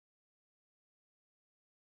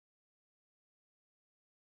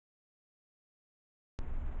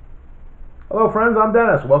Hello friends, I'm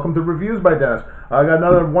Dennis. Welcome to Reviews by Dennis. I got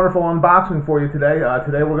another wonderful unboxing for you today.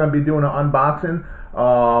 Today we're going to be doing an unboxing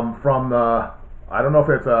from the, I don't know if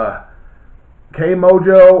it's a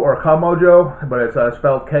Kamojo or Kamojo, but it's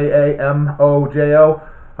spelled K-A-M-O-J-O.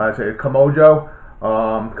 I say Kamojo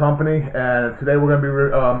company, and today we're going to be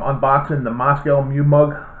unboxing the Moscow Mule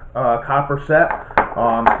Mug copper set.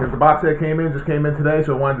 Here's the box that just came in today,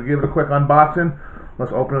 so I wanted to give it a quick unboxing.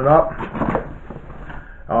 Let's open it up.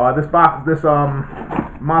 This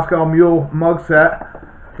Moscow Mule mug set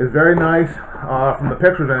is very nice. From the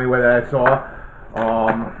pictures anyway that I saw,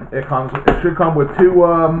 it should come with two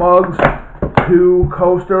mugs, two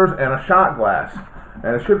coasters, and a shot glass.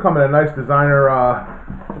 And it should come in a nice designer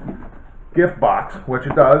gift box, which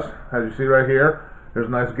it does, as you see right here. There's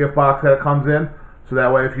a nice gift box that it comes in. So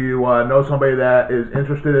that way, if you know somebody that is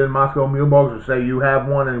interested in Moscow Mule mugs, or say you have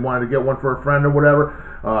one and you wanted to get one for a friend or whatever,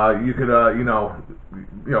 you could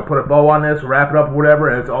put a bow on this, wrap it up or whatever,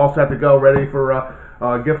 and it's all set to go, ready for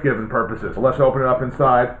gift giving purposes. So let's open it up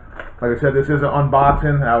inside. Like I said, this is an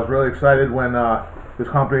unboxing. I was really excited when this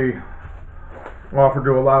company offered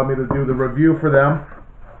to allow me to do the review for them,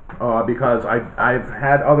 because I've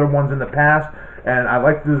had other ones in the past, and I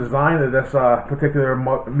like the design of this particular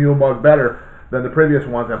mule mug better than the previous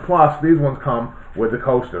ones, and plus these ones come with the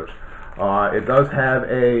coasters. It does have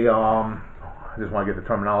a, I just want to get the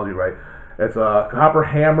terminology right, it's a copper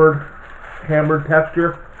hammered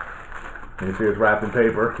texture. And you see it's wrapped in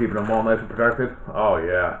paper, keeping them all nice and protected. Oh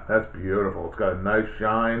yeah, that's beautiful. It's got a nice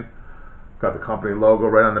shine. Got the company logo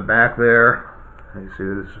right on the back there. And you see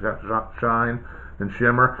this shine and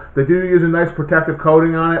shimmer. They do use a nice protective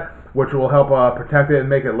coating on it, which will help protect it and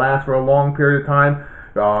make it last for a long period of time.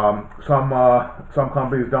 Some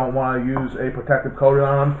companies don't want to use a protective coating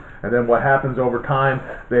on them, and then what happens over time,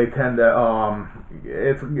 they tend to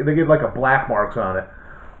they get like a black marks on it,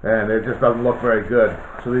 and it just doesn't look very good.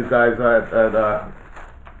 So these guys at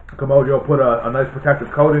Kamojo put a nice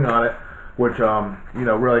protective coating on it, which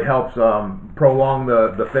really helps prolong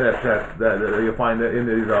the finish that you'll find in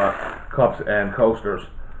these cups and coasters.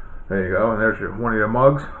 There you go, and there's one of your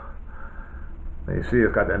mugs. And you see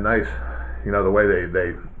it's got that nice, the way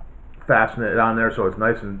they fasten it on there, so it's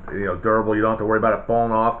nice and durable. You don't have to worry about it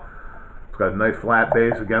falling off. It's got a nice flat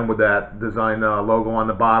base, again with that design logo on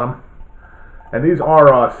the bottom. And these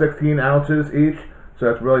are 16 ounces each, so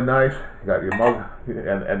that's really nice. You got your mug,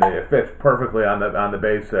 and it fits perfectly on the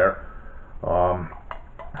base there. So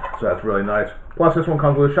that's really nice. Plus, this one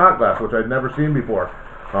comes with a shot glass, which I'd never seen before.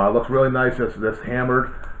 It looks really nice. This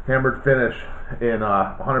hammered finish in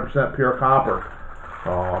 100% pure copper.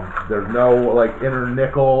 There's no like inner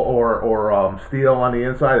nickel or steel on the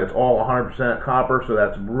inside. It's all 100% copper, so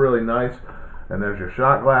that's really nice. And there's your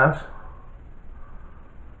shot glass,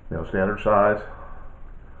 standard size.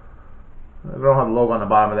 I don't have the logo on the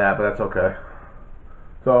bottom of that, but that's okay.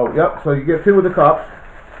 So yep, so you get two of the cups,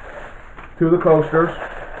 two of the coasters,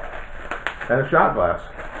 and a shot glass,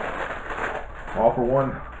 all for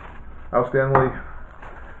one outstandingly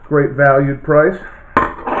great valued price.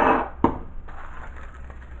 I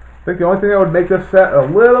think the only thing that would make this set a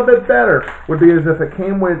little bit better would be as if it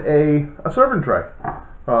came with a serving tray.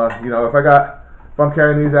 If I'm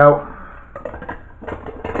carrying these out,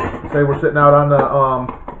 say we're sitting out on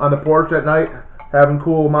the porch at night having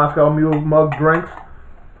cool Moscow Mule mug drinks,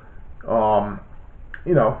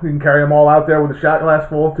 you can carry them all out there with a shot glass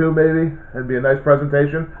full too, maybe. It'd be a nice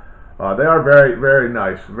presentation. They are very, very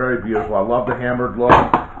nice, very beautiful. I love the hammered look.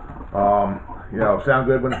 Sound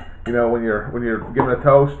good when you're giving a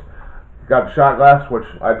toast. Got the shot glass, which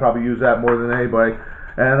I'd probably use that more than anybody.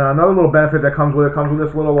 And another little benefit that comes with it comes with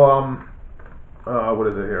this little what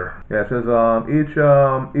is it here? Yeah, it says each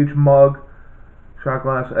mug shot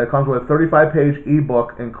glass. It comes with a 35-page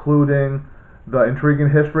ebook, including the intriguing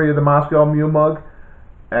history of the Moscow Mule mug,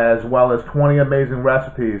 as well as 20 amazing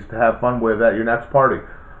recipes to have fun with at your next party.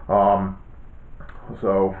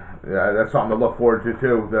 So yeah, that's something to look forward to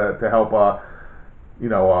too, to help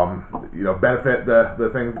benefit the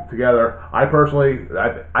thing together. I personally,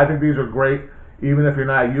 I think these are great, even if you're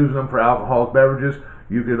not using them for alcoholic beverages.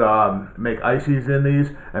 You could make ices in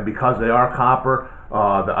these, and because they are copper,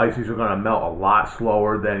 the ices are going to melt a lot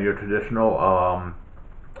slower than your traditional,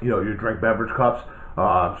 your drink beverage cups.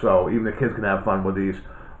 So even the kids can have fun with these.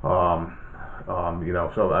 So I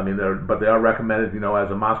mean, they are recommended,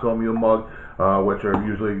 as a Moscow Mule mug, which are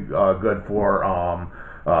usually good for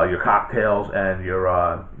your cocktails and your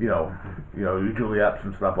your Juliettes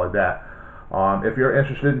and stuff like that. If you're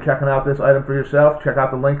interested in checking out this item for yourself, check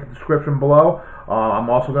out the link in the description below. I'm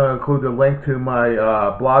also going to include the link to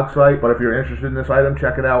my blog site, but if you're interested in this item,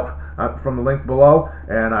 check it out from the link below.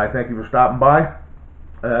 And I thank you for stopping by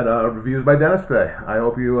at Reviews by Dennis today. I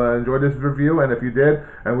hope you enjoyed this review, and if you did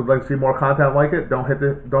and would like to see more content like it, don't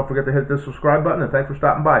forget to hit the subscribe button, and thanks for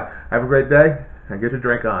stopping by. Have a great day, and get your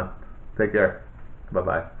drink on. Take care.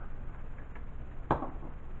 Bye-bye.